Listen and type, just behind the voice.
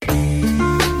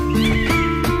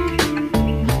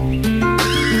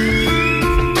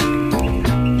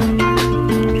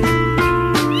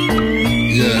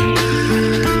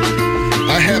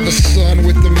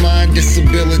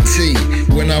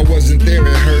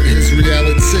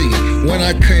When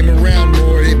I came around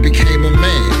more, it became a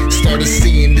man. Started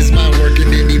seeing this mind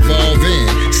working and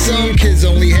evolving. Some kids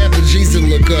only have the G's to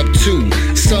look up to.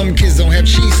 Some kids don't have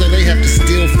cheese, so they have to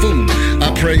steal food. I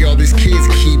pray all these kids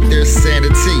keep their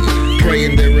sanity,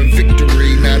 praying they're a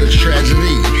victory, not a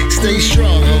tragedy. Stay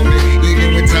strong, homie,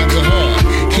 even when times are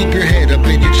hard. Keep your head up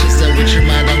and your chest out with your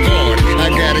mind on guard. I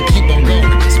gotta keep on going,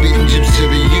 speaking gyms to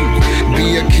the youth.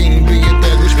 Be a king, be a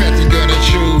thug, which path you gonna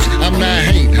choose? I'm not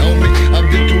hate, homie, I've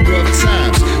been through rough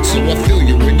times, so I feel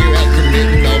you when you're out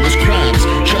committing all those crimes.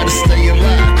 Try to stay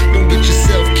alive, don't get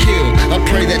yourself killed. I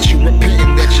pray that you repent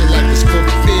and that your life is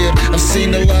fulfilled. I've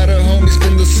seen a lot of homies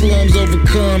from the slums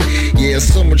overcome. Yeah,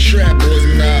 some are trap boys,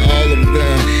 but not all of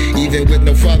them. Even with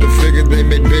no father figure, they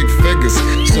make big figures.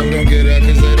 Some don't get out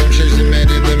cause they don't chase the man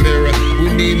in the mirror.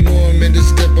 We need more men to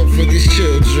step up for these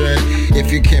children.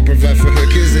 If you can't provide for her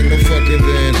kids, then no fucking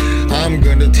then. I'm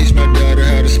gonna teach my daughter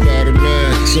how to spot a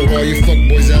man. So all you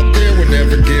fuckboys out there will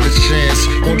never get a chance.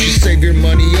 Won't you save your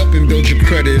money up and build your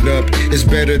credit up? It's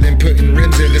better than putting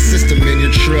rims in the system in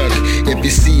your truck. If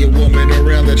you see a woman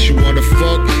around that you wanna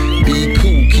fuck, be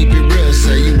cool, keep it real,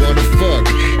 say you wanna fuck.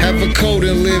 Have a code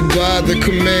and live by the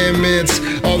commandments.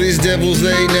 All these devils,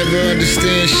 they never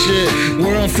understand shit.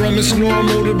 Where I'm from, it's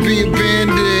normal to be a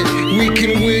bandit. We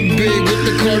can win big with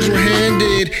the cards we're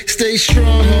handed. Stay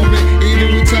strong, homie,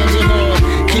 even when times are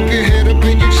hard. Keep your